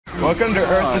Welcome to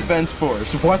Earth Defense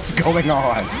Force. What's going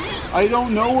on? I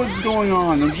don't know what's going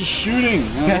on. I'm just shooting,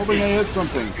 and I'm hoping I hit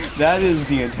something. That is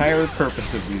the entire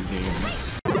purpose of these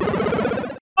games.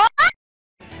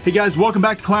 Hey guys, welcome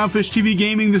back to Clownfish TV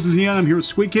Gaming. This is Ian. I'm here with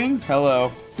Squid King.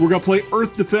 Hello. We're going to play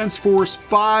Earth Defense Force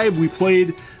 5. We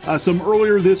played some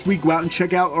earlier this week. Go out and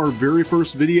check out our very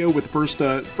first video with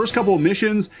the first couple of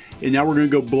missions, and now we're going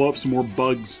to go blow up some more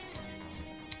bugs.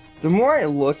 The more I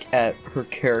look at her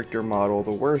character model, the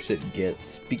worse it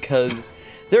gets, because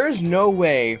there is no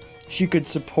way she could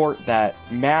support that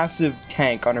massive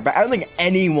tank on her back. I don't think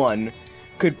anyone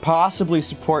could possibly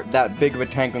support that big of a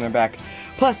tank on their back.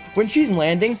 Plus, when she's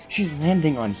landing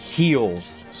on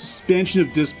heels. Suspension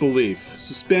of disbelief.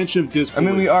 Suspension of disbelief. I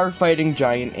mean, we are fighting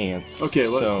giant ants. Okay,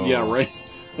 so... yeah, right.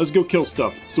 Let's go kill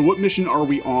stuff. So what mission are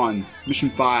we on?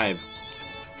 Mission 5.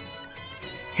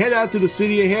 Head out to the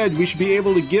city ahead. We should be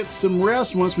able to get some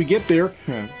rest once we get there.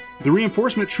 The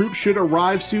reinforcement troops should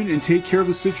arrive soon and take care of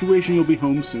the situation. You'll be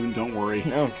home soon, don't worry.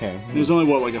 Okay. There's only,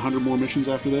 what, like 100 more missions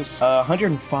after this?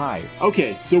 105.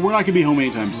 Okay, so we're not going to be home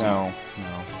anytime soon. No.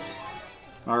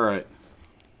 Alright.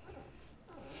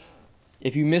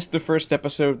 If you missed the first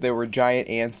episode, there were giant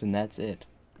ants and that's it.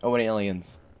 Oh, and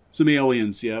aliens. Some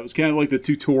aliens, yeah. It was kind of like the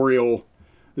tutorial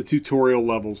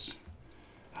levels.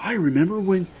 I remember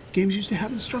when games used to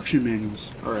have instruction manuals.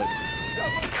 Alright.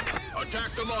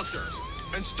 Attack the monsters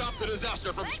and stop the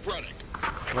disaster from spreading.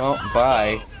 Well,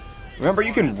 bye. Remember,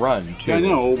 you can run, too. Yeah, I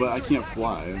know, but I can't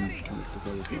fly.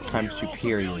 I'm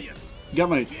superior. Got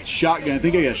my shotgun. I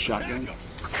think I got a shotgun.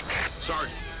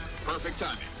 Sergeant, perfect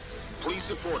timing. Please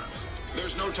support us.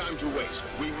 There's no time to waste.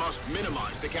 We must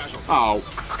minimize the casualties. Oh.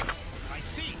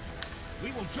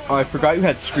 Oh, I forgot you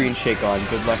had screen shake on.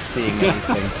 Good luck seeing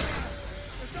anything.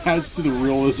 Adds to the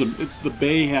realism. It's the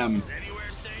Bayhem.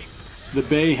 The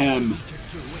Bayhem.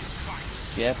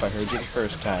 Yep, I heard you the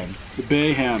first time. The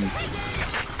Bayhem.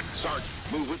 Sergeant,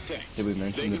 move with tanks. Did we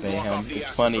mention the Bayhem? It's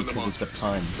funny because it's a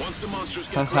pun. Once the monsters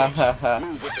Ha get ha close, ha ha.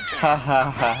 move with the tanks. Ha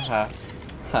ha ha ha.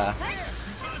 Ha.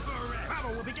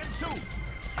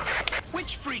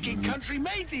 Which freaking country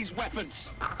made these weapons?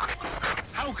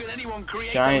 How can anyone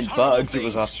create Giant those horrible bugs, it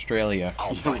was things? Australia.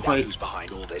 I'll find out who's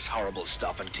behind all this horrible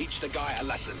stuff and teach the guy a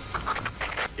lesson.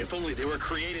 If only they were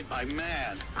created by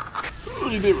man. If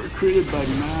only they were created by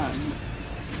man.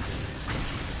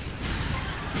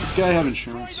 This guy have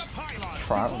insurance.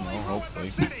 I don't know, hopefully.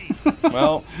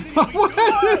 Well,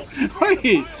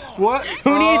 Wait, what?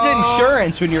 who needs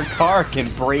insurance when your car can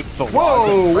break the laws?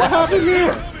 Whoa, what happened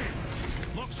here?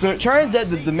 So it turns out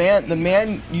that the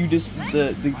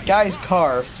guy's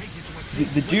car,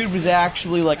 the dude was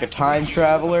actually like a time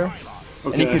traveler,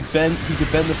 Okay. and he could bend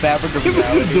the fabric of It was a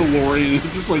reality. DeLorean. It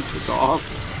just like took off.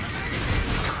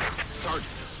 Sergeant,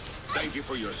 thank you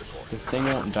for your support. This thing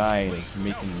won't die, and it's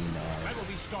making me mad.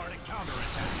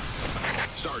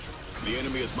 Sergeant, the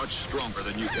enemy is much stronger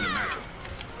than you can imagine.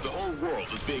 The whole world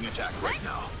is being attacked right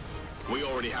now. We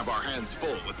already have our hands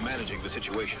full with managing the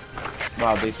situation.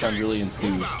 Wow, they sound really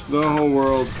enthused. The whole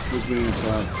world was being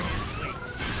attacked.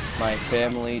 My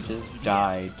family just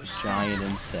died to giant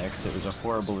insects. It was a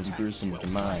horrible and gruesome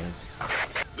demise.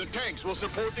 The tanks will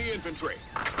support the infantry.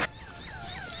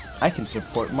 I can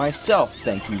support myself,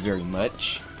 thank you very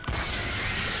much.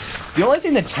 The only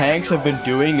thing the tanks have been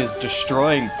doing is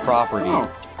destroying property. Oh,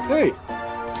 hey.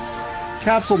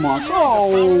 Capsule monster.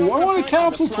 Oh, I want a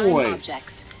capsule toy.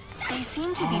 They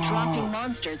seem to be dropping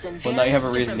monsters in Well, now you have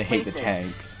a various reason to different hate the places.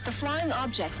 tanks. The flying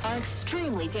objects are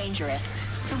extremely dangerous,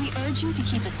 so we urge you to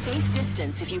keep a safe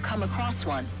distance if you come across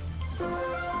one.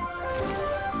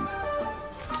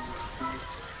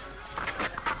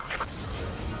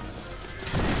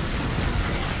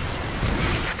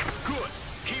 Good.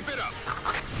 Keep it up.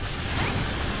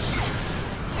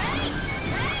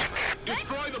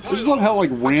 Destroy the I just love how like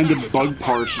random bug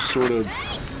parts just sort of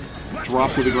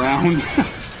drop to the ground.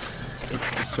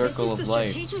 It's the circle of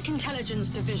life. Strategic Intelligence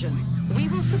Division. We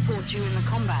will support you in the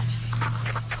combat.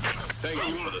 Thank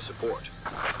you for the support.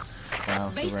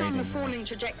 Wow, Based on the falling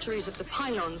trajectories of the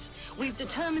pylons, we've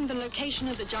determined the location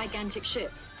of the gigantic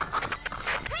ship.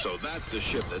 So that's the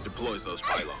ship that deploys those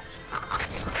pylons.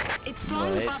 It's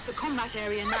flying What? above the combat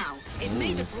area now. It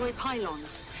may deploy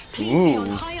pylons. Please be on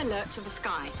high alert to the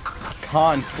sky.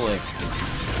 Conflict.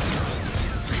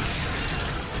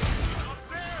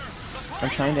 I'm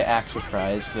trying to act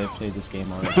surprised because I've played this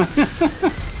game already.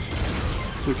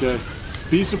 It's okay.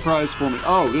 Be surprised for me.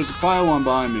 Oh, there's a pylon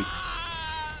behind me.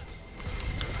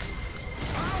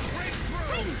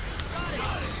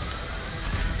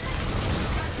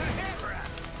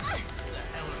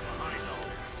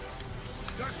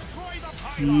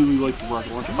 Really like the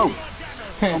rocket launcher. Oh!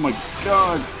 Oh my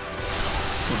god!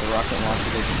 So the rocket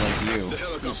launcher doesn't like The you.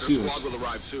 helicopter see squad this. will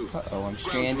arrive soon. Uh-oh, I'm Ground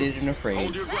stranded troops, and afraid.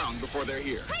 Hold your ground before they're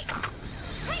here.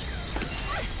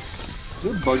 Is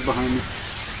there a bug behind me?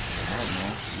 I don't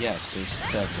know. Yes, there's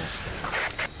several.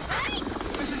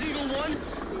 This is Eagle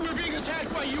 1. We're being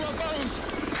attacked by UFOs.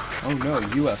 Oh no,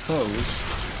 UFOs.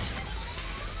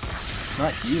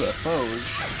 Not UFOs.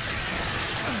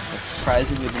 That's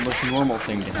surprisingly the most normal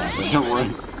thing to happen. Yeah,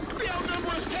 right. They outnumber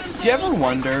us 10. Do you ever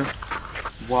wonder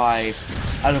why,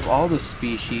 out of all the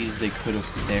species they could have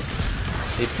picked,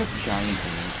 they picked giant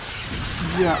ants?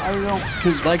 Yeah, I don't know,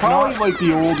 because Like, probably not- like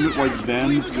the old, like Them,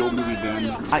 the old movie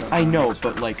Them. I know,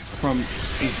 but like from a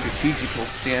strategical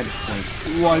standpoint,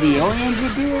 Why the aliens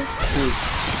would do it?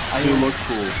 Because they look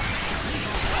cool.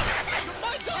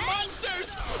 I saw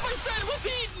monsters. My friend was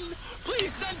eaten.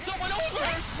 Please send someone over.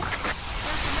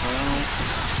 well,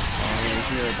 I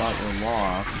hear about your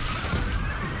loss.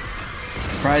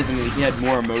 Surprisingly, he had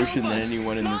more emotion than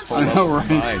anyone in this whole I know, lesson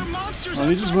right? combined. Well,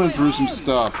 he just went through some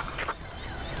stuff.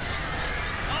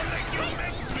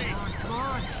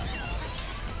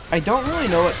 I don't really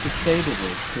know what to say to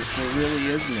this, because there really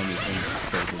isn't anything to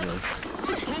say to this.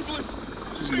 It's hopeless.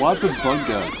 Just lots of bug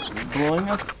guts. Blowing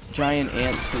up giant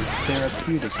ants is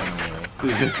therapeutic in a way.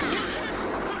 Yes.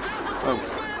 Oh,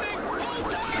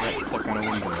 I got stuck on a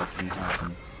window, that didn't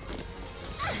happen.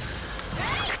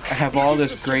 I have all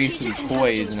this grace and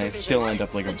poise, and I still end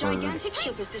up like a bird.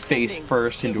 Face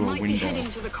first into a window. Heading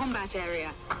to the combat area.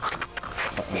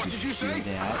 What did you say?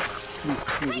 That?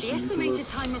 The estimated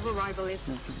time of arrival is...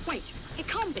 Wait, it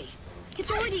can't be.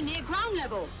 It's already near ground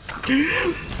level.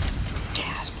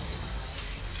 Gasp.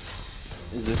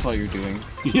 Is this all you're doing?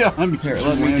 yeah, I'm Here,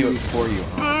 let me do it for you.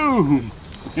 Boom!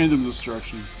 Random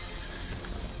destruction.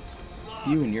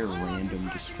 You and your random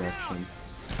destruction.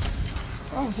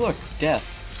 Oh, look,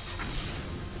 death.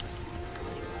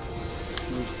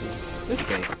 This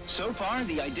guy. So far,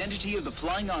 the identity of the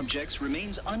flying objects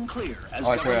remains unclear as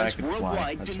Oh, that's right, I governments could fly.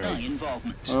 worldwide That's deny right.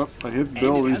 involvement. Oh, I hit the And it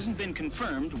building. hasn't been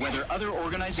confirmed whether other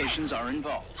organizations are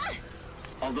involved.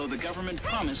 Although the government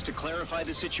promised to clarify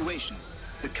the situation,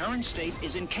 the current state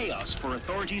is in chaos for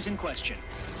authorities in question,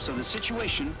 so the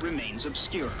situation remains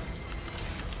obscure.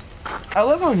 I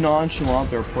love how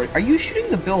nonchalant they're reporting. Are you shooting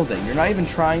the building? You're not even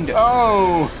trying to.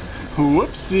 Oh!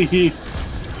 Whoopsie!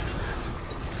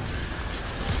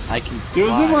 I can It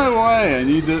was in fly. my way. I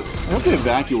need to. I hope they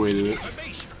evacuated it.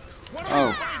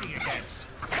 Oh.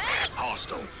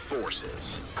 Hostile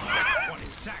forces. What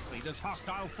exactly does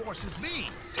hostile forces mean?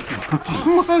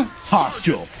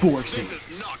 Hostile forces. This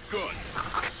is not good.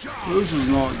 This is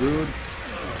not good.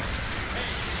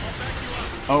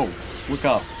 Oh, look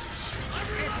up.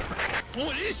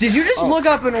 What is Did you just look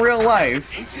up in real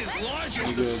life? It's as large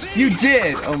as the sea. You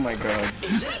did. Oh my god.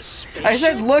 Is that a spaceship? I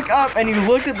said look up, and you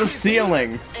looked at the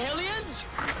ceiling. Aliens?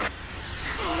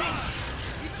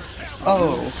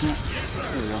 Oh.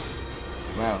 There we go.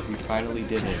 Wow, you finally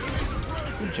did it.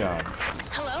 Good job.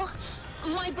 Hello?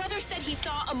 My brother said he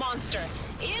saw a monster.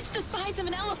 It's the size of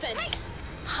an elephant.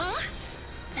 Huh?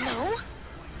 No?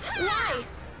 Why?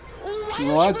 Why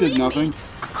Well, don't that you did believe me? nothing.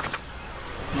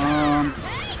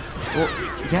 Well,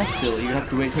 that's silly. You have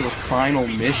to wait for the final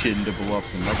mission to blow up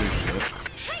the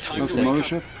mothership. Time That's to the wake up.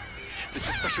 mothership. This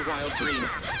is such a wild dream.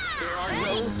 There are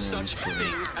no such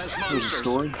things as There's a monsters.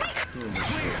 story.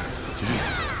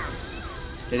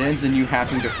 It ends in you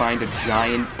having to find a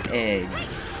giant egg.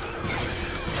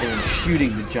 And then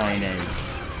shooting the giant egg.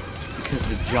 Because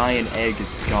the giant egg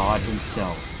is God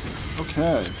himself.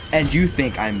 Okay. And you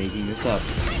think I'm making this up.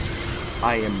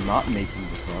 I am not making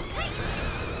this up.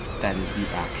 That is the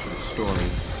actual story.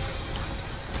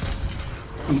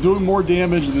 I'm doing more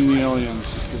damage than the aliens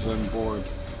just because I'm bored.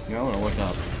 You know, I wanna look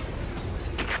up.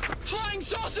 Flying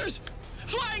saucers!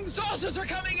 Flying saucers are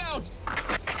coming out!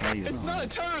 How you It's not a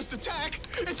terrorist attack!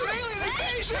 It's an alien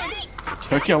invasion!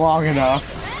 Took you long enough.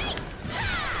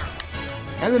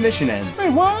 And the mission ends. Hey,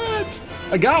 what?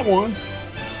 I got one.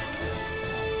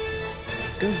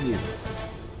 Go here.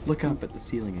 Look up at the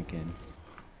ceiling again.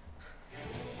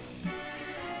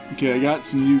 Okay, I got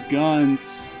some new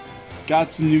guns.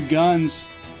 Got some new guns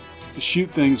to shoot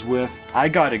things with. I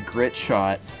got a grit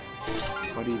shot.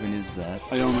 What even is that?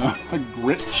 I don't know. A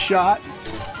grit shot?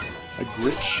 A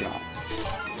grit shot.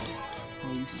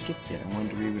 Oh, you skipped it. I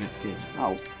wanted to read what it did.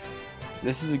 Oh.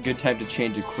 This is a good time to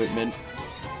change equipment.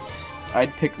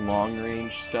 I'd pick long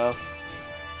range stuff.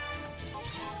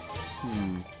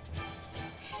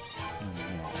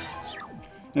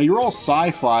 Now you're all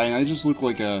sci-fi, and I just look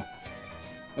like a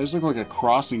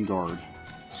crossing guard.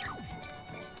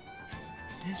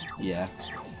 Yeah.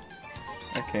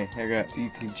 Okay, you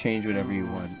can change whatever you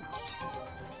want.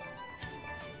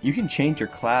 You can change your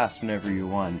class whenever you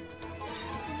want.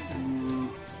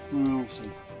 We'll see.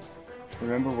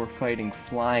 Remember, we're fighting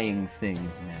flying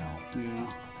things now.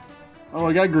 Yeah. Oh,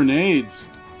 I got grenades.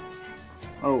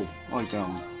 Oh, I like that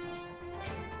one.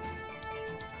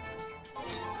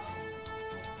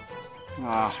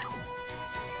 Ah.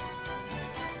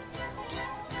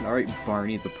 Alright,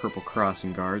 Barney, the Purple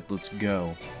Crossing Guard, let's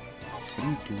go. What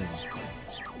are you doing?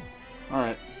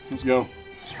 Alright, let's go.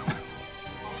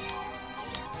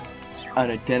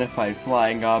 Unidentified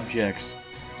flying objects.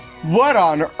 What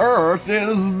on earth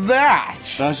is that?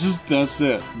 That's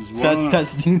it.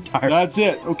 That's the entire. That's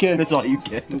it. Okay. That's all you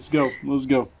get. Let's go. Let's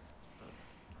go.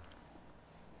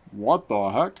 What the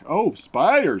heck? Oh,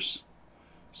 spiders.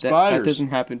 Spiders. That doesn't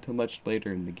happen till much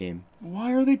later in the game.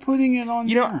 Why are they putting it on?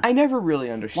 You know, I never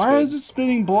really understood. Why is it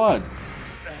spitting blood? What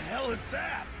the hell is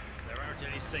that? There aren't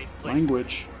any safe places.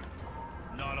 Language.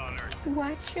 Not on Earth.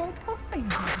 What's your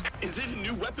point? Is it a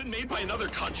new weapon made by another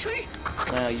country?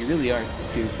 Wow, you really are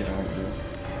stupid, aren't you?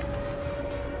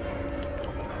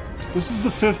 This is the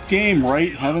 5th game,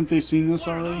 right? Haven't they seen this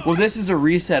already? Well, this is a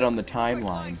reset on the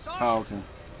timeline. Oh, okay.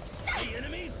 The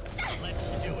enemies? Let's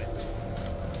do it.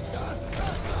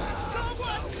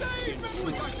 Someone save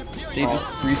me! They just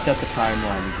reset the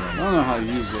timeline I again. don't know how to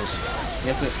use this.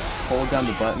 You have to hold down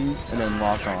the button and then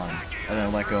lock on, and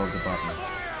then let go of the button.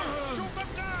 Shoot them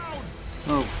down!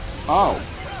 Oh. Oh.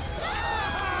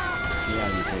 Yeah,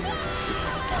 you did.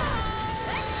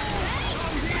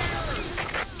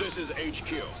 This is HQ.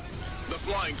 The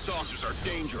flying saucers are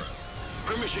dangerous.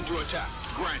 Permission to attack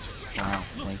granted. Wow,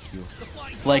 thank you.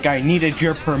 Like I needed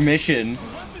your permission.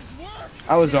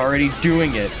 I was already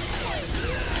doing it.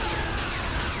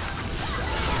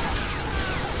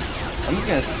 I'm just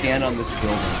gonna stand on this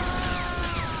building.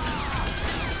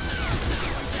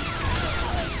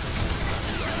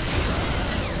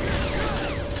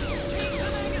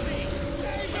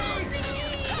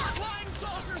 Flying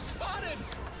saucers spotted!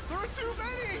 There are too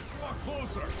many! Come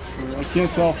closer! I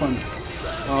can't tell if I'm...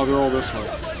 Oh, they're all this way.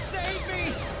 Someone save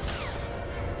me!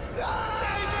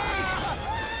 Save me!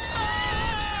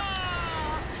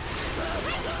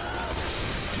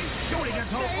 Keep shooting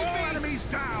until all enemies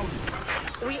down!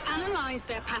 We analyzed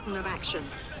their pattern of action.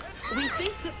 We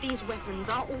think that these weapons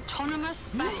are autonomous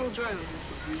battle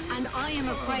drones, and I am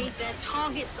afraid their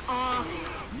targets are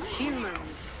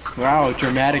humans. Wow,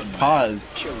 dramatic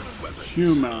pause.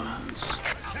 Humans.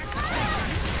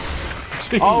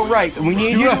 All right, we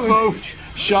need you. UFO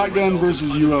shotgun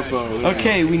versus UFO.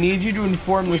 Okay, we need you to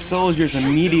inform the soldiers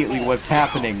immediately what's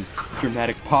happening.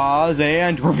 Dramatic pause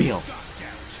and reveal.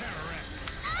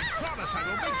 Promise I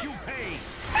will make you pay!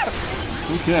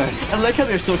 Okay. I like how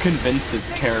they're so convinced it's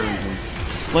terrorism.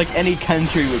 Like any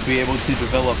country would be able to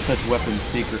develop such weapons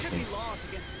secretly.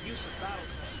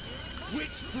 Which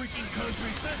freaking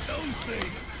country sent those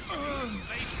things?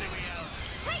 Face the reality.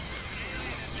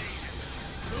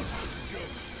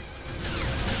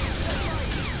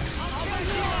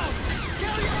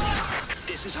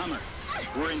 This is Hummer.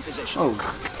 We're in position. Oh.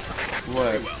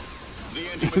 What?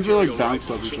 The think they're like anti-material bounced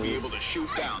rifle off each should be other. able to shoot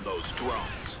down those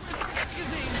drones.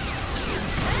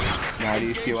 Now do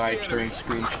you see why I turned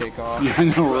screen shake off? Yeah, I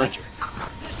know, right?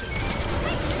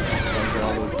 Look at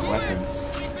all those weapons.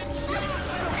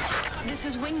 This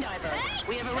is Wingdiver.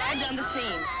 We have arrived on the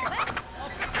scene.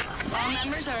 All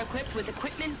members are equipped with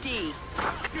Equipment D.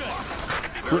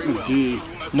 Equipment D.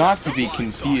 Not to be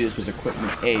confused with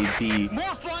equipment A, B,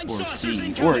 More flying or saucers C,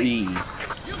 incoming! or E.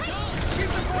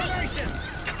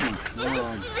 There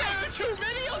are too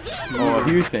many of them! Oh,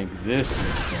 you think this is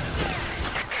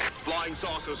Flying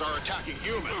saucers are attacking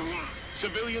humans.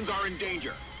 Civilians are in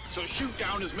danger, so shoot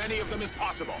down as many of them as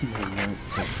possible.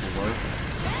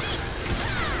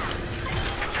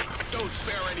 Don't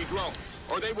spare any drones,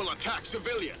 or they will attack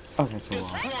civilians. Oh, that's a lot.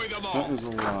 Destroy them That all. was a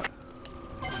lot.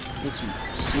 Let's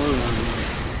slow down.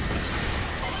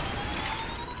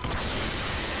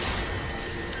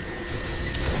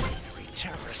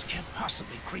 Terrorists can't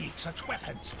possibly create such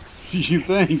weapons. You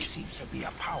think? Seems to be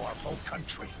a powerful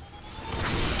country.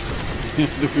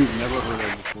 That we've never heard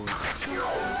of before.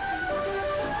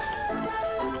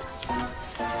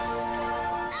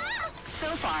 So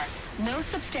far, no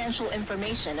substantial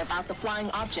information about the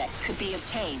flying objects could be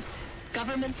obtained.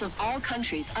 Governments of all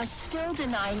countries are still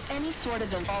denying any sort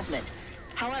of involvement.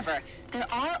 However, there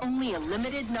are only a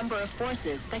limited number of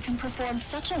forces that can perform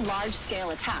such a large-scale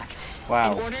attack.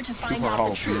 Wow. In order to find Super out the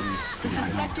Hulk truth, movies. the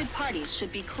suspected parties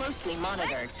should be closely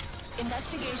monitored.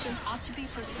 Investigations ought to be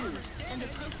pursued, and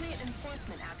appropriate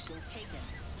enforcement actions taken.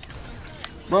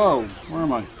 Bro, where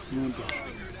am I?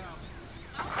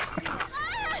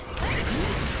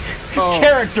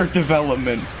 Character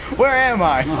development. Where am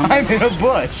I? I'm in a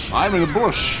bush. I'm in a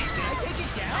bush.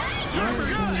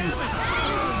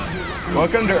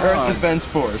 Welcome to Earth Defense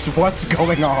Force. What's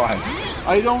going on?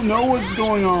 I don't know what's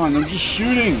going on. I'm just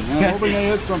shooting. And I'm hoping I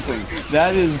hit something.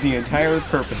 That is the entire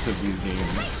purpose of these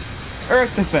games.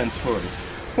 Earth Defense Force.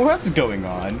 What's going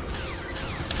on?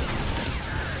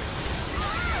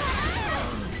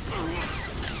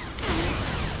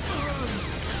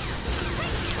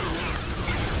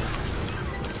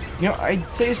 You know, I'd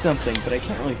say something, but I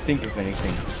can't really think of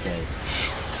anything to say.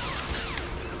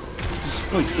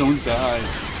 Just like, don't die.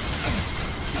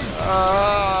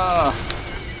 Oh,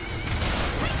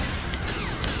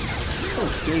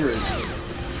 favorite.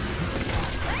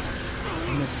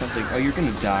 I missed something. Oh, you're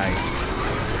gonna die.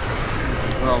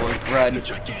 Probably. Run. The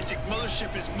gigantic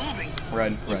mothership is moving.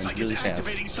 Run, Looks run, like really it's fast.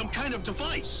 activating some kind of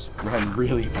device. Run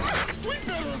really fast. We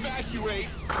better evacuate.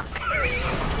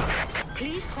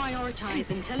 Please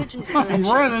prioritize intelligence I'm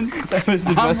collection. running. That was the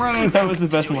I'm best. running. That was the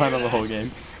best line of the whole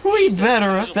game. We better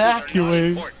Casualties are not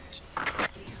evacuate. important.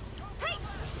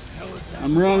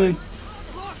 I'm running.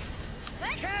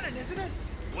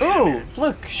 Oh,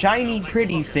 look, shiny,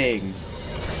 pretty thing.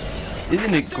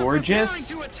 Isn't it gorgeous?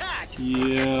 Preparing to attack.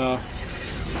 Yeah.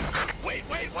 Wait,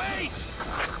 wait, wait!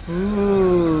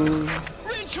 Ooh,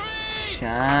 Retreat!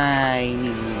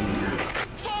 shiny.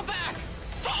 Fall back!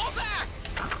 Fall back!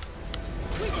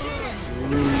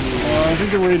 I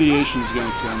think the radiation's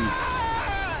gonna come.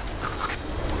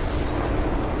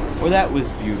 Well, that was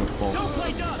beautiful.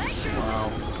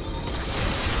 Wow.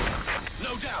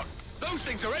 No doubt, those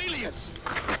things are aliens.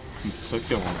 You took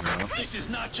it long enough. This is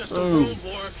not just a Oh. world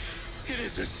war; it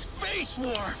is a space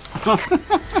war.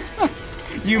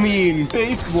 You mean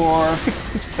Space war.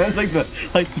 that's like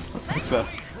the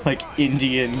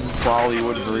Indian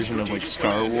Bollywood version of like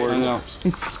Star Wars. I know.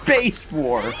 It's Space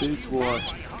War Space war.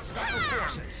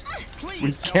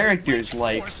 with characters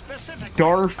like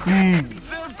Darfum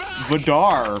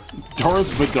Vidar. Darth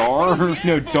Vadar.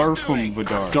 No, Darfum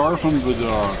Vidar. Darfum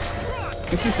Vadar.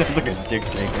 This sounds like a dick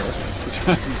taker.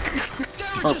 There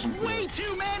are just way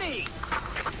too many.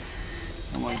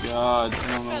 Oh my god. I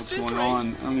don't know what's going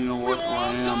on. I don't even know where I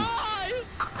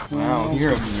am. Wow,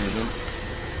 you're observant.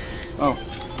 Oh.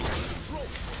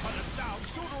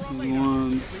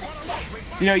 One.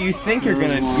 You know, you think you're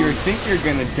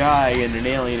gonna die in an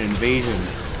alien invasion,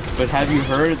 but have you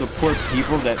heard of the poor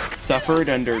people that suffered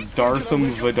under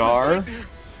Darthum Vidar?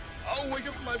 I'll wake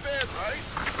up in my bed, right?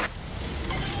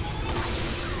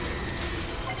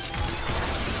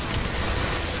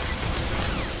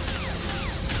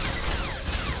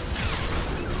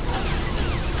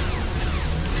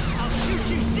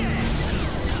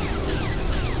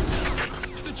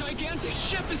 The gigantic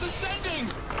ship is ascending!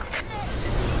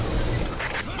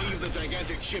 Leave the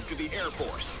gigantic ship to the Air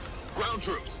Force. Ground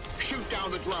troops, shoot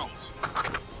down the drones.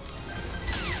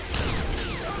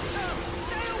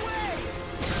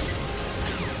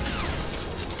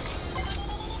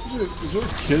 Is there a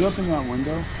kid up in that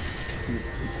window?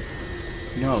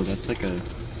 No, that's like a...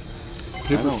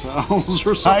 Paper towels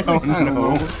or I something? don't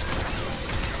know.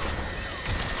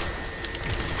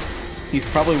 He's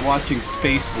probably watching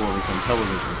Space Wars on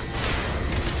television.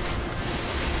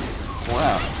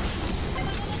 Wow.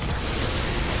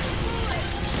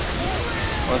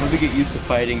 Well, I hope we get used to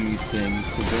fighting these things,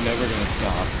 because they're never gonna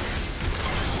stop.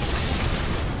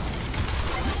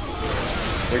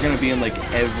 They're gonna be in like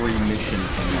every mission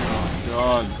from now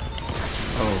on. God.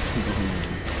 Oh,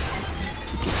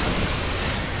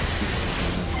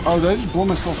 Oh, did I just blow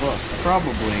myself up?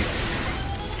 probably.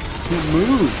 Can't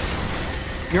move.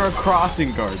 You're a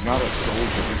crossing guard, not a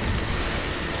soldier.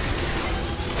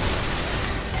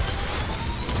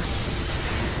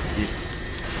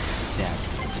 Yeah.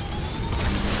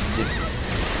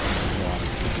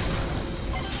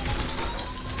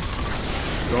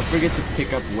 Don't forget to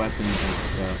pick up weapons and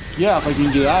stuff. Yeah, if I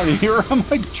can get out of here, I'm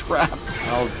like trapped.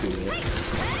 I'll do it.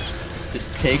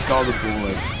 Just take all the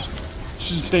bullets.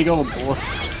 Just take all the bullets.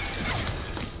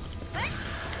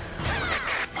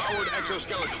 Powered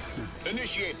exoskeletons,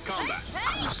 initiate combat.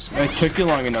 It took you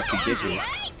long enough to get here.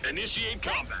 Initiate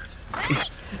combat.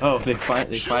 Oh, they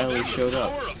finally showed up.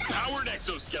 Power of powered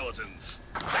exoskeletons.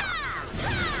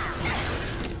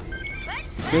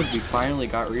 Good, we finally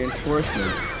got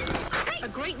reinforcements. A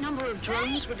great number of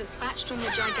drones were dispatched on the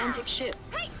gigantic ship.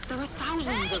 There are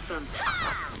thousands of them.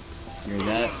 Hear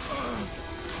that?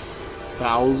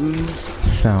 Thousands?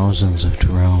 Thousands of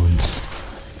drones.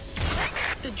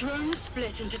 The drones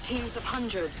split into teams of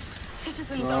hundreds.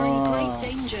 Citizens are in great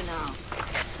danger now.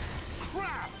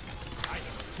 Crap! I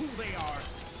know who they are.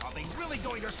 Are they really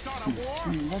going to start a war?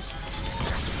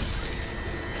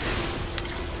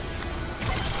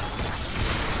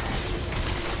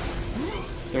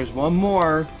 There's one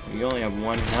more. You only have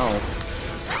 1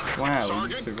 health. Wow, you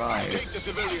Sergeant, survived. take the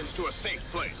civilians to a safe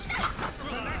place.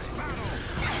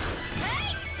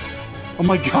 Oh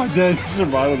my god, that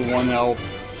survived with 1 health.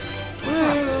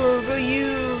 Oh, but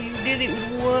you did it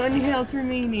with 1 health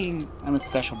remaining. I'm a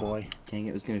special boy. Dang,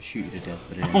 it was gonna shoot you to death,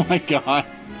 but it Oh my god.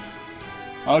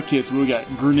 Okay, so we got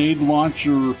grenade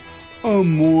launcher 1,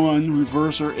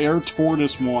 reverser air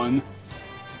tortoise 1,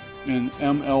 and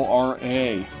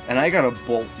MLRA. And I got a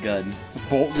bolt gun. A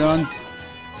bolt gun?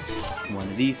 One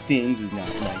of these things is not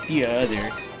like the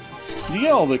other. You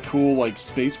get all the cool, like,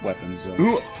 space weapons, though.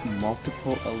 Ooh,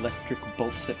 multiple electric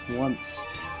bolts at once.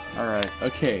 Alright,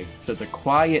 okay. So the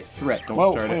quiet threat. Don't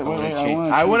Whoa, start wait, it. wait,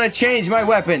 I want to change my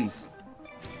weapons.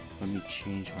 Let me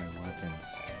change my weapons.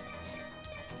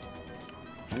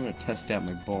 I'm going to test out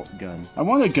my bolt gun. I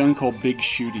want a gun called Big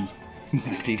Shooty.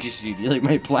 Big Shooty, like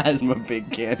my plasma big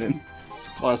cannon.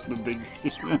 Plasma Big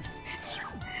Cannon.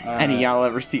 Any of y'all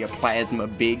ever see a plasma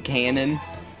big cannon?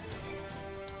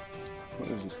 What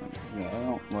is this thing? Yeah, I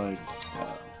don't like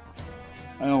that.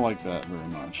 I don't like that very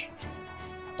much.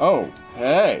 Oh,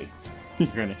 hey! You're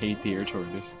gonna hate the air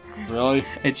tortoise. Really?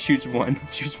 It shoots one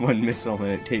missile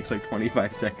and it takes like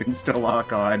 25 seconds to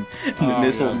lock on. And the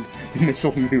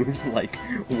missile moves like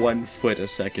 1 foot a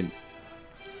second.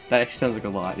 That actually sounds like a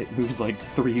lot. It moves like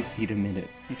 3 feet a minute.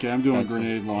 Okay, I'm doing That's a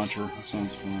grenade launcher. That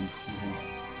sounds fun.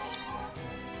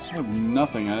 I have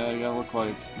nothing. I gotta look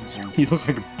like... Okay. You look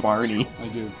like Barney. I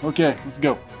do. Okay, let's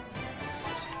go.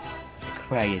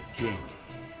 Quiet threat.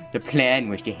 The plan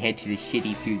was to head to the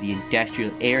city through the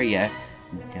industrial area. ...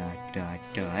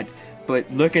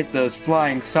 But look at those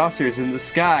flying saucers in the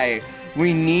sky.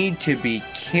 We need to be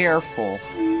careful.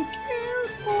 Be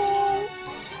careful.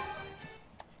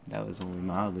 That was only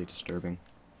mildly disturbing.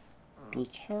 Be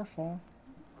careful.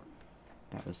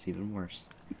 That was even worse.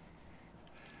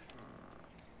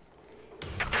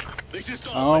 This is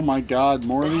Oh my god,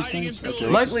 more of these things? Okay.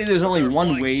 Luckily, there's only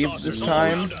 1 wave this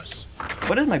time.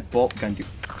 What does my bolt gun do?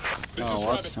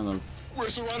 Oh, that's kind of... We're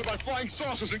surrounded by flying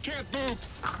saucers and can't move.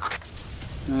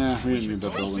 Yeah, we didn't need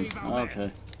that building.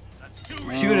 Okay.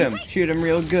 Shoot him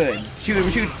real good. Shoot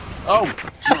him. Oh,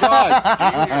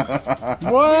 God!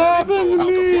 What happened to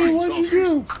me? What did you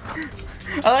do?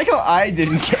 I like how I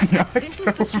didn't get knocked. This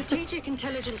is the Strategic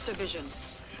Intelligence Division.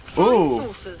 Ooh, Flying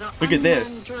saucers are look at this.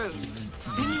 unmanned drones,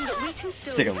 meaning that we can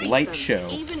still It's like a defeat light them, show.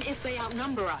 even if they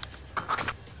outnumber us.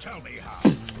 Tell me how.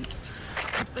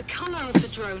 The color of the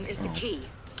drone is the key.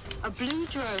 A blue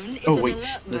drone is Oh, wait, an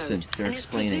alert listen, mode they're and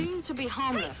explaining. is presumed to be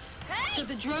harmless. So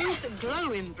the drones that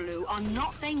glow in blue are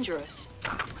not dangerous.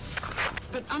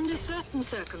 But under certain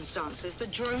circumstances, the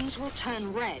drones will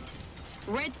turn red.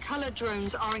 Red-colored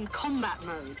drones are in combat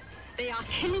mode. They are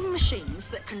killing machines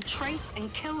that can trace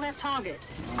and kill their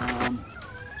targets.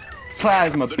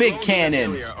 Plasma, The big drones in this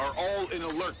cannon. area are all in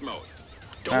alert mode.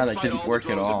 Don't Ah, that fight didn't all the work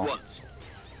at drones all. once.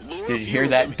 Lure Did you few hear of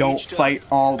that? them Don't each time, fight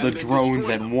all the and then drones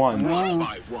destroy at them once. one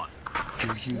by one.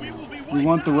 We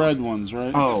want the red ones,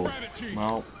 right? Oh,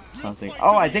 well, something.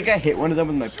 Oh, I think I hit one of them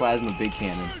with my plasma big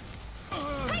cannon.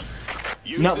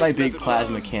 Use Not my this big method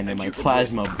plasma alone, cannon, and my you can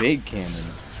plasma win. big cannon.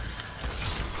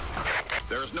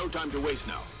 There's no time to waste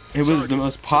now. It was the Sergeant,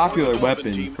 most support popular the dolphin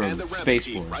weapon team from and the rabbit Space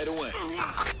team Force. right away.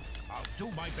 I'll do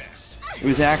my best. It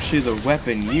was actually the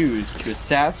weapon used to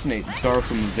assassinate Darth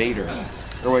Vader.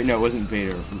 Or wait, no, it wasn't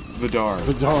Vader. Vidar.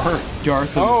 Vidar.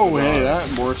 Darth Oh, Vidar. hey,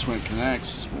 that works when it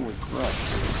connects. Holy crap.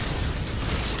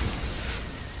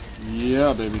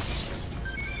 Yeah, baby.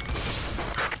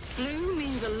 Blue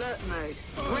means alert mode.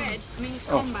 Red means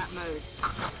combat mode.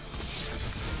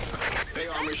 They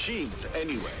are machines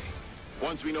anyway.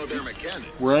 Once we know they're mechanics,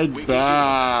 Red we can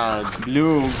bad.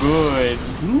 Blue good.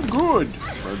 Blue good.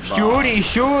 Red bad.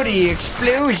 Shooty, Well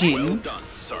explosion. done,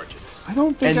 Sergeant. I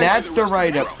don't think And I that's the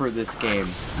write-up for this game.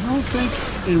 don't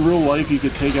think in real life you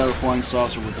could take out a flying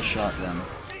saucer with a shotgun.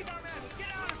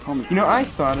 Call me You know, I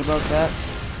crazy. thought about that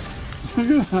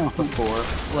before.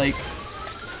 Like,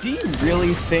 do you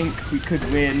really think we could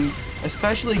win,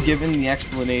 especially given the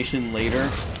explanation later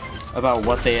about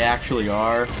what they actually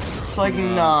are? It's like,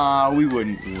 nah, we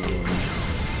wouldn't win.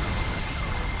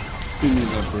 Give me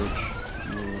that bridge.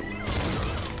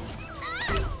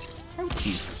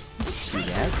 Ouchie. Do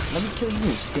that. Let me kill you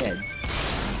instead.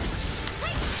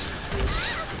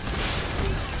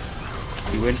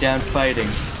 You went down fighting,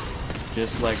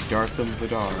 just like Darth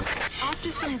Vader. After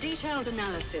some detailed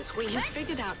analysis, we have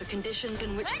figured out the conditions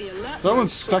in which the alert That mode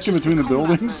one's stuck in switches to between the combat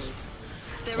buildings.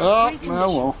 mode. There are three Oh,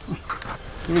 well. conditions.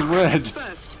 It was red.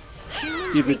 First,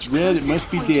 humans If it's reach red, it closest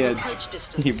must be point of dead. approach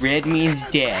distance. Red means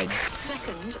dead.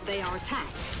 Second, they are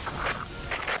attacked.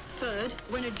 Third,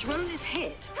 when a drone is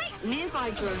hit, nearby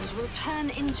drones will turn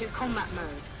into combat mode.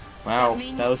 Wow,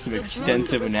 means that was some the drone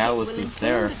extensive that was hit analysis will inform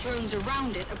there. the drones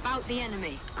around it about the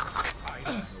enemy. I don't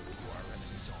know who our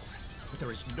enemies are, but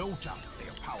there is no doubt they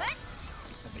are powerful.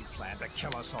 And they plan to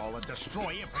kill us all and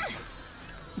destroy everything.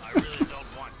 I really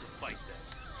don't want to fight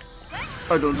them.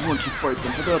 I don't want to fight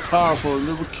them, but they're powerful and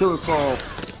they will kill us all.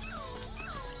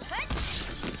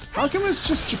 How come it's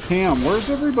just Japan? Where's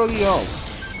everybody else?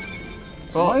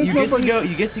 Why Well, is you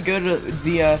nobody- get to go to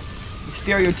the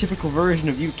stereotypical version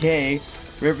of UK,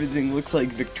 where everything looks like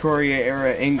Victoria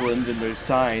era England, and there's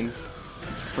signs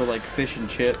for like fish and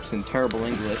chips and terrible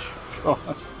English. Oh,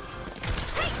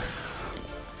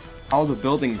 All the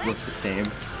buildings look the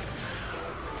same.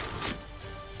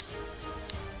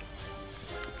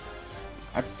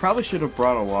 I probably should have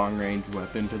brought a long-range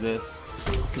weapon to this,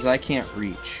 because I can't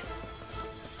reach.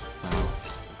 Wow,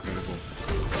 incredible.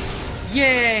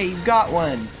 Yay, you got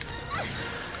one!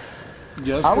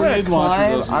 yes, I'm grenade launcher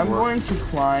climb, doesn't I'm work. going to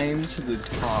climb to the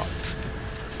top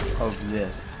of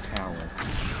this tower.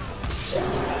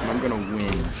 And I'm gonna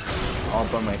win, all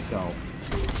by myself,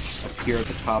 up here at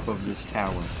the top of this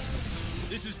tower.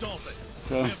 This is Dolphin.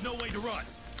 Okay. We have no way to run.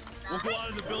 We'll go out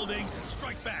of the buildings and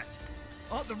strike back.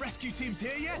 Aren't the rescue teams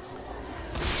here yet?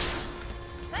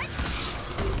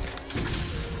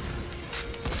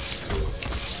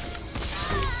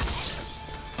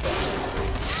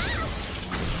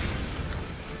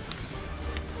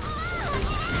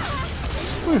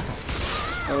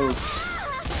 Oh,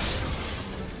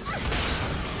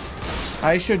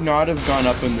 I should not have gone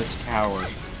up in this tower.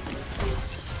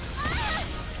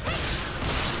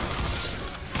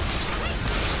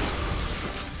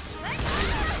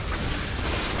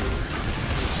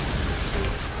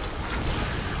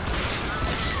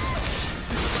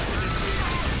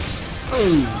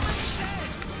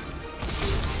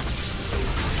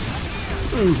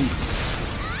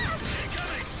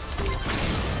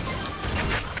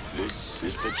 This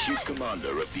is the chief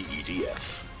commander of the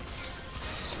EDF.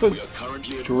 but We are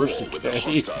currently at George war with a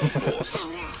Takei. hostile force.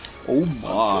 Oh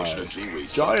my. Unfortunately, we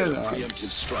suffered a Giant preemptive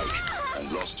ants. strike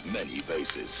and lost many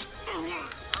bases.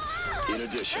 In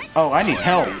addition, Oh, I need our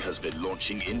help. enemy has been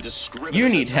launching indiscriminate You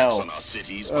need attacks help. on our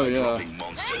cities Oh, by yeah. dropping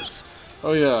monsters.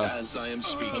 Oh yeah. As I am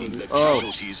speaking, the Oh.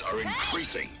 casualties are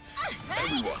increasing.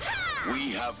 Everyone,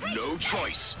 we have no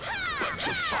choice but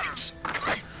to fight.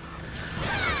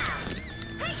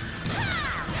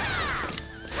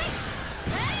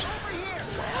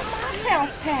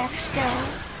 Health packs go.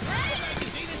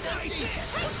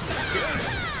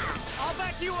 I'll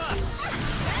back you up.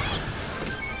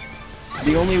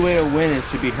 The only way to win is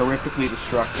to be horrifically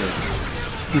destructive.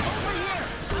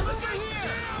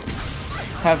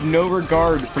 Have no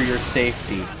regard for your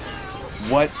safety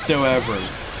whatsoever.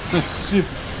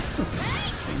 Oh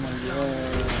my god.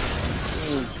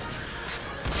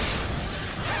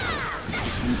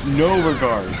 No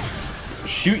regard.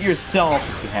 Shoot yourself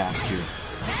if you have to.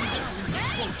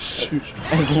 Shoot.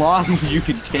 As long as you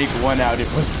can take one out, it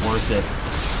was worth it.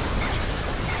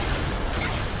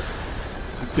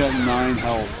 I've got 9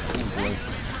 health. Oh boy.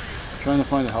 Trying to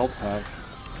find a health pack.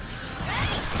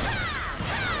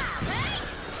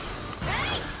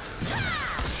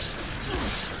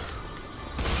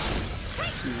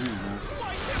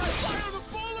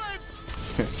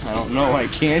 I don't know, why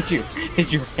can't you?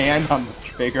 Hit your hand on the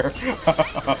trigger.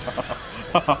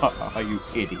 You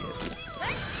idiot.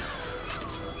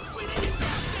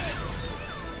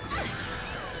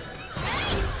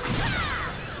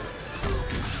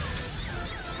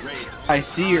 I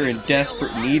see you're in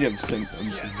desperate need of some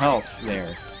help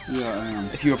there. Yeah, I am.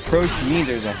 If you approach me,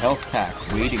 there's a health pack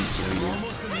waiting for you.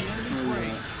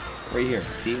 Right here.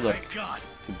 See, look. Thank God.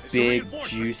 It's a big,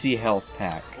 juicy health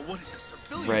pack. But what is a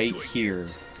civilian Right doing? here.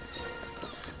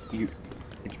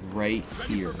 It's right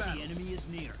here. The enemy is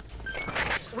near.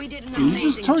 We did an You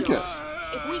just amazing took job.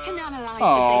 it. If we can analyze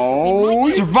Oh, the data, we might be able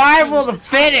to Survival of the change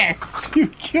target. fittest! You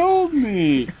killed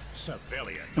me!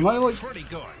 Civilian. Am I like... Pretty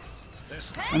good.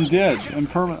 This I'm dead. I'm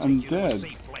permanent. I'm take you to a dead.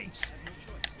 safe place.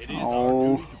 It is our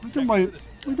Oh, duty to look at protect my... citizens.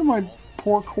 Look at my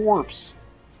poor corpse.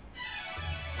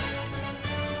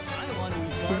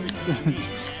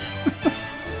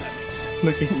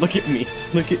 Look at me.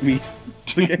 Look at me.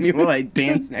 Look at me while I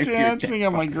dance next to your Dancing dead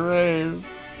at my body. grave.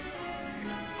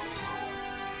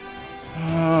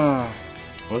 Ah,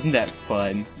 Wasn't that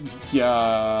fun?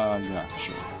 yeah,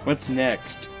 sure. What's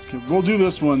next? Okay, we'll do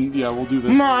this one. Yeah, we'll do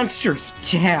this. Monsters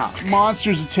attack!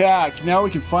 Monsters attack. Now we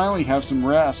can finally have some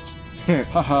rest.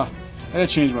 Haha. I gotta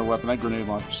change my weapon. That grenade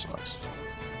launcher sucks.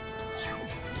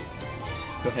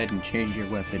 Go ahead and change your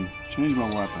weapon. Change my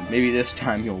weapon. Maybe this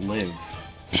time you'll live.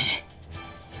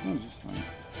 What is this thing?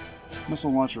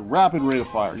 Missile launcher, rapid rate of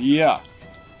fire. Yeah.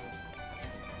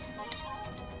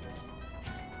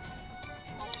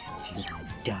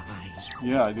 Die.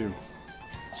 Yeah, I do.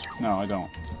 No, I don't.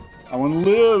 I want to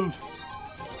live.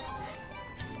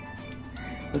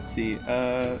 Let's see.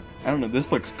 I don't know.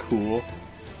 This looks cool.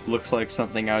 Looks like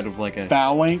something out of like a.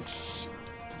 Phalanx.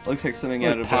 Looks like something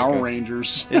Like out of Power like a,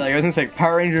 Rangers. Yeah, like I was gonna say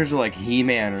Power Rangers or like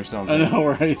He-Man or something. I know,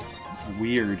 right? It's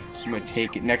weird. I'm gonna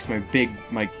take it next to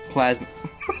my plasma.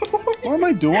 What am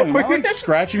I doing? Am I like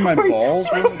scratching my balls?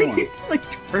 What am I doing? It's like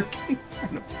twerking.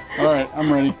 Alright,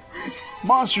 I'm ready.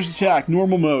 Monsters attack,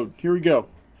 normal mode. Here we go.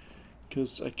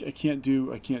 Because I can't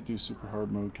do super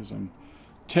hard mode because I'm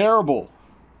terrible.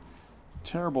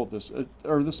 Terrible at this.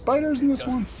 Are the spiders in this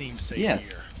one?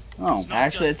 Yes. Oh.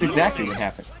 Actually, that's exactly what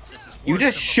happened. You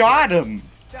just shot him!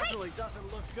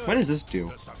 What does this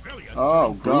do?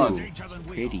 Oh, God. Ooh,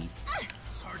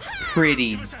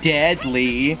 pretty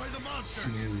deadly.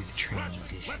 Smooth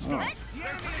transition. Oh.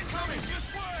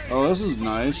 Oh, this is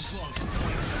nice.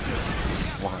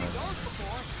 Wow.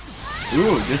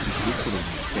 Ooh, this is equally,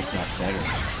 if not better.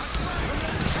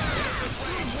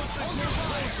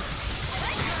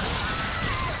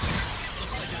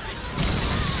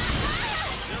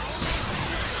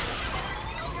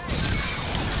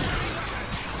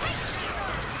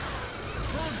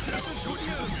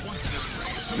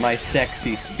 My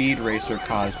sexy Speed Racer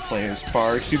cosplay is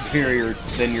far superior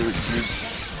than your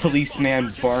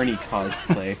policeman Barney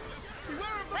cosplay.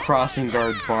 Crossing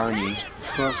guard Barney.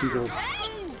 Crossing guard.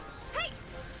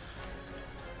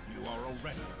 You are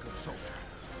already a good soldier.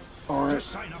 Alright. Just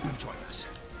sign up and join us.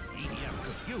 EDF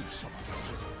could use some of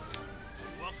you.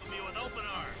 Welcome you with open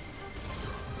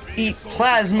arms. Eat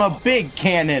plasma big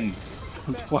cannon!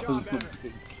 Plasma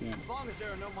big cannon. As long as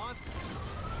there are no monsters.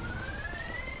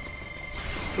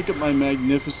 Look at my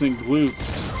magnificent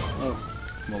glutes. Oh.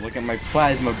 Well, look at my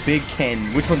plasma big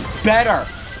cannon. Which one's better?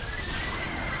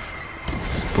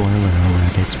 Spoiler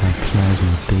alert, it's my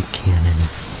plasma big cannon.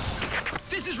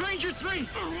 This is Ranger 3.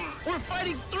 We're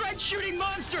fighting thread-shooting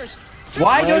monsters.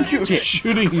 Why don't you? Okay,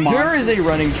 Shooting there is a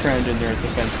running trend in their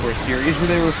Defense Force series where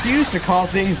they refuse to call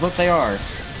things what they are.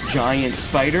 Giant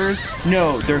spiders?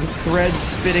 No, they're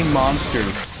thread-spitting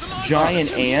monsters.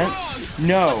 Giant ants?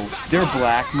 No, they're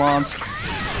black monsters.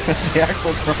 That's the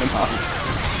actual terminology.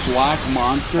 Black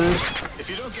monsters? If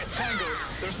you don't get tangled,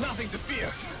 there's nothing to fear.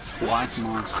 Black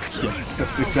monsters. Yes,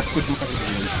 that's exactly what it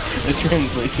is. The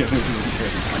translation is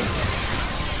interesting.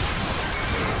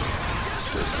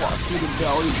 Walk through the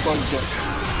valley of bug jets.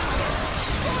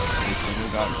 We've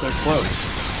gotten so close.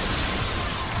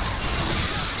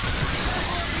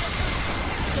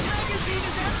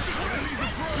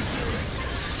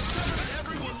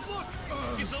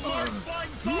 It's a large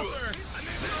flying saucer.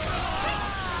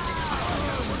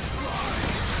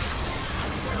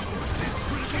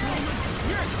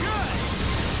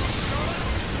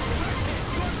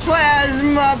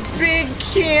 Plasma big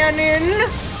cannon!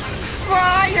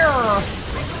 Fire!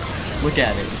 Look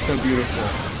at it, it's so beautiful.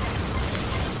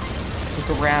 Look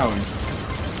around.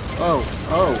 Oh,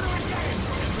 oh.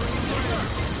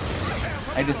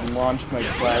 I just launched my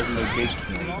plasma big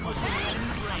cannon.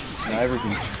 Now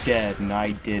everything's dead, and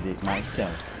I did it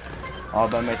myself. All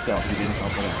by myself, you didn't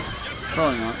help it out.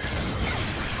 Probably not.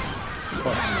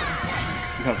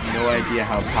 You have no idea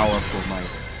how powerful my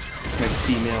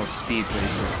female Speed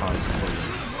Racer cosplay is.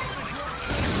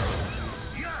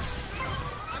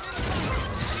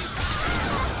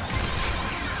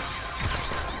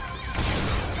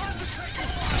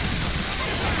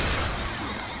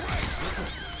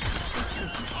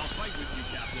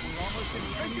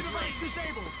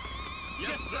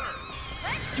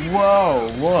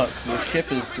 Whoa, look, the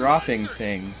ship is dropping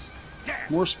things.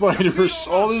 More spiders.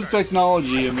 All this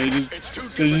technology, and they just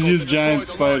use giant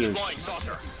spiders.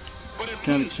 It's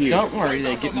kind of cute. Don't worry,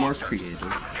 they get more creative.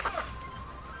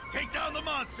 Take down the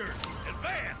monsters.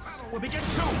 Advance. We'll begin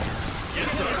soon. Yes,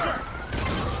 sir.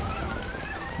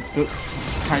 But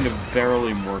kind of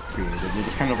barely more creative. They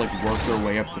just kind of like work their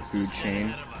way up the food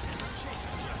chain.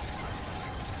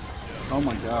 Oh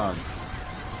my god.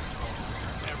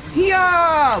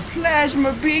 Yeah!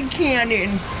 Plasma big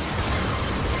cannon!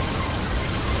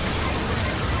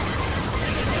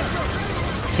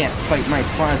 Can't fight my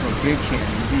plasma big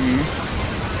cannon,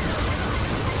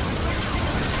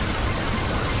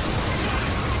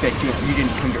 Bet you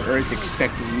didn't come to Earth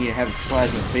expecting me to have a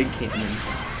plasma big cannon,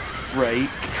 right?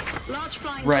 Large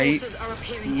flying Right. saucers are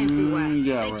appearing everywhere.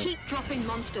 yeah, they right. keep dropping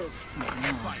monsters.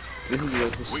 This is a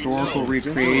historical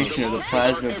recreation of the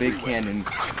plasma big cannon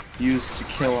used to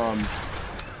kill,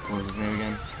 what was his name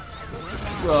again?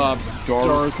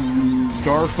 Darth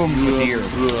Vader.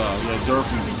 Yeah, Darth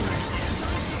Vader.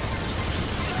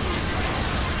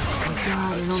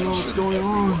 don't know what's going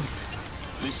on.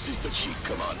 This is the Chief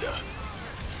Commander.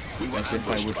 We were As if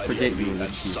I ambushed would by the predict you enemy would and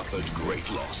be. suffered great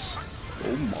loss.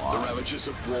 Oh The my. ravages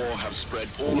of war have spread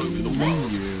all over the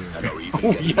world and are even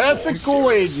Oh, getting yeah, it's more a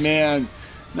Kool-Aid serious. man.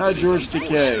 Not It is George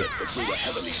Takei. unfortunate that we were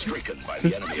heavily stricken by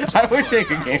the enemy. I would take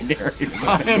a game there.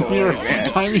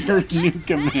 I'm your new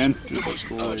commander. The most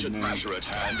urgent matter at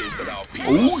hand is that our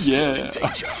people Oh, are still yeah. in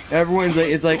danger. Everyone's like,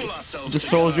 it's like Pull ourselves the together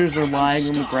soldiers are and lying on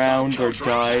the start ground our or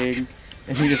counterattack. dying,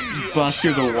 and he just busts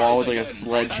through the wall with like a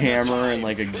sledgehammer and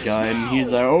like a gun. He's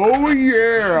like, oh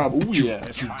yeah, Oh yeah.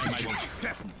 This time I will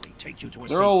definitely take you to a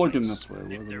They're all safe looking place. this way. What are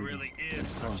they There doing? really is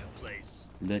such a place.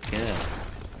 look up.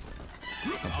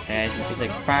 And it's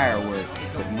like fireworks,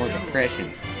 but more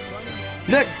depression.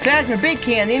 Look, that's my big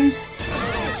cannon.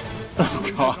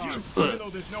 Oh god. Even though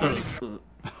there's no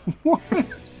What?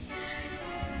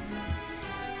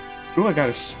 Ooh, I got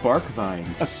a spark vine.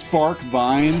 A spark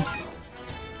vine.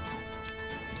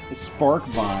 A spark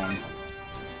vine.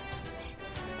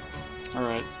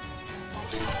 Alright.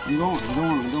 I'm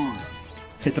going.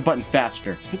 Hit the button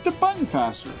faster. Hit the button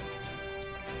faster.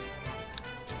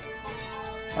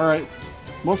 Alright.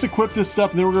 Let's equip this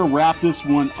stuff and then we're gonna wrap this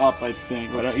one up, I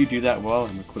think. Why don't you do that while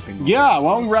I'm equipping? Yeah,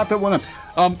 why don't we wrap that one up?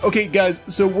 Okay, guys,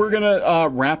 so we're gonna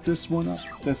wrap this one up.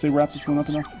 Did I say wrap this one up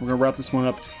enough? We're gonna wrap this one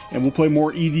up, and we'll play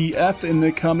more EDF in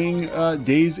the coming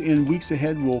days and weeks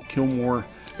ahead. We'll kill more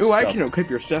Ooh, I stuff. can equip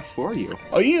your stuff for you.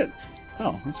 Oh, yeah.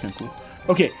 Oh, that's kind of cool.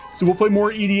 Okay, so we'll play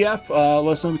more EDF.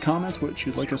 Let us know in the comments what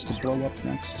you'd like us to blow up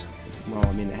next. Well,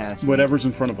 I mean, it has to. Whatever's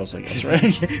in front of us, I guess,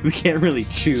 right? We can't really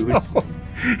choose. So,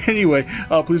 anyway,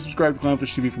 please subscribe to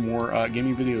Clownfish TV for more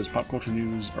gaming videos, pop culture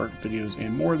news, art videos,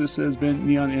 and more. This has been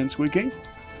Neon and Squid King.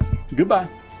 Goodbye.